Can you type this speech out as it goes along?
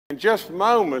Just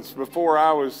moments before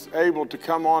I was able to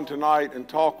come on tonight and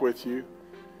talk with you,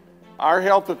 our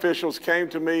health officials came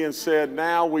to me and said,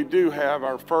 now we do have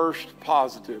our first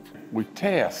positive. We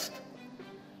test.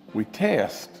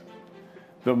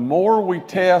 The more we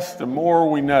test, the more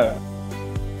we know.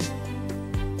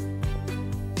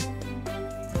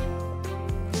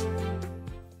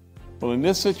 Well, in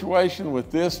this situation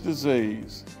with this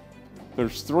disease,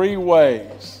 there's 3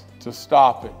 ways to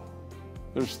stop it.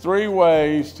 There's 3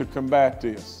 ways to combat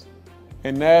this.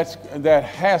 And that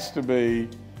has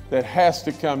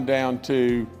to come down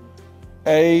to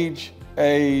age.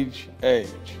 To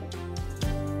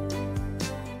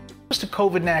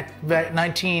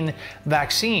COVID-19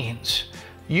 vaccines,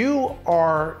 you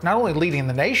are not only leading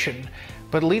the nation,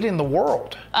 but leading the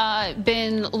world.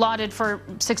 Been lauded for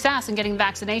success in getting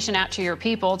vaccination out to your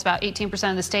people. It's about 18%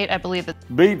 of the state, I believe.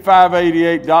 Beat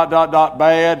 588, ...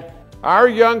 bad. Our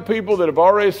young people that have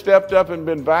already stepped up and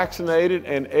been vaccinated,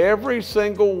 and every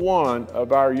single one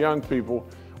of our young people,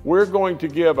 we're going to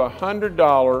give a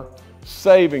 $100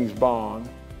 savings bond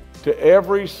to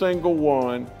every single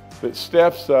one that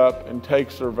steps up and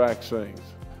takes their vaccines.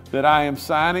 That I am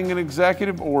signing an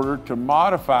executive order to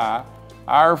modify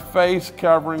our face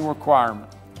covering requirement,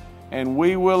 and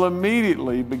we will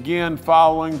immediately begin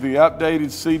following the updated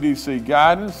CDC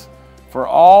guidance for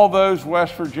all those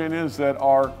West Virginians that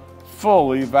are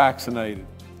fully vaccinated.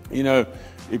 You know,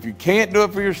 if you can't do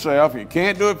it for yourself, you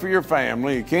can't do it for your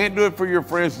family, you can't do it for your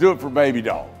friends, do it for baby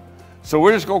doll. So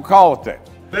we're just gonna call it that.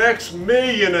 Next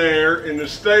millionaire in the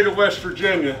state of West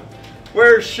Virginia,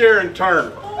 where's Sharon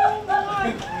Turner? Oh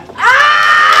my.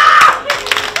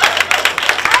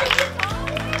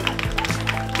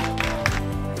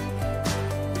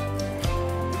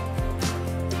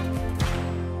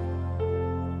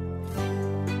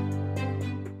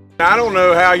 I don't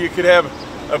know how you could have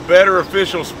a better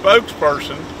official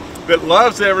spokesperson that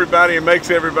loves everybody and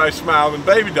makes everybody smile than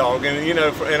Baby Dog. And you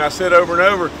know, and I said over and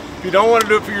over, if you don't want to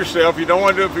do it for yourself, you don't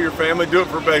want to do it for your family, do it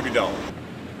for Baby Dog.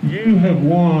 You have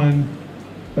won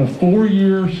a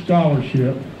 4-year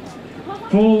scholarship,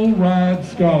 full ride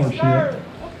scholarship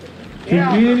to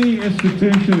any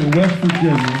institution in West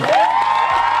Virginia.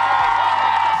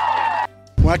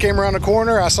 When I came around the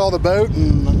corner, I saw the boat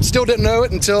and still didn't know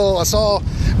it until I saw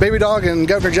Baby Dog and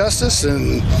Governor Justice,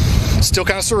 and still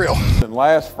kind of surreal. And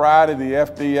last Friday, the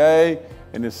FDA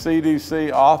and the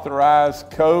CDC authorized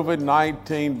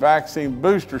COVID-19 vaccine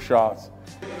booster shots.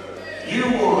 You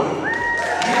won.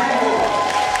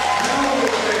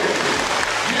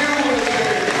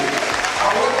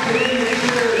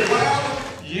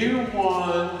 You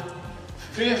won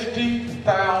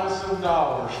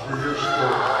 $50,000 for your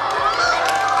school.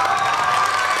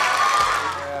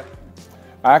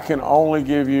 I can only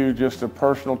give you just a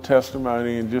personal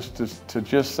testimony and just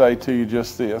to say to you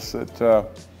just this, that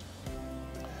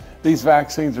these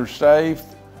vaccines are safe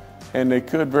and they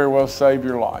could very well save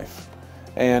your life.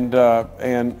 And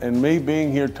me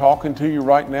being here talking to you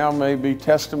right now may be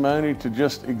testimony to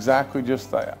exactly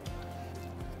that.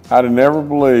 I'd have never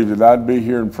believed that I'd be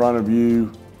here in front of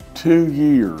you 2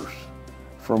 years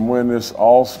from when this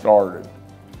all started.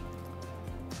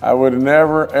 I would have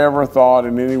never ever thought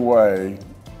in any way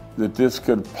that this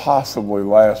could possibly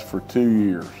last for 2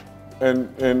 years.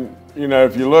 And you know,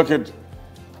 if you look at,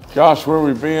 gosh, where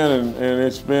we've been, and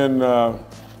it's been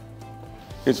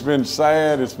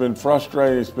sad, it's been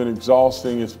frustrating, it's been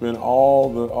exhausting, it's been all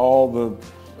the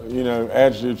you know,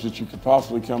 adjectives that you could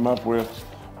possibly come up with,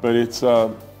 but it's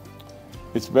better.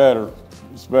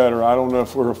 It's better. I don't know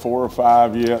if we're a 4 or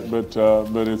 5 yet, but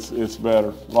it's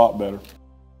better, a lot better.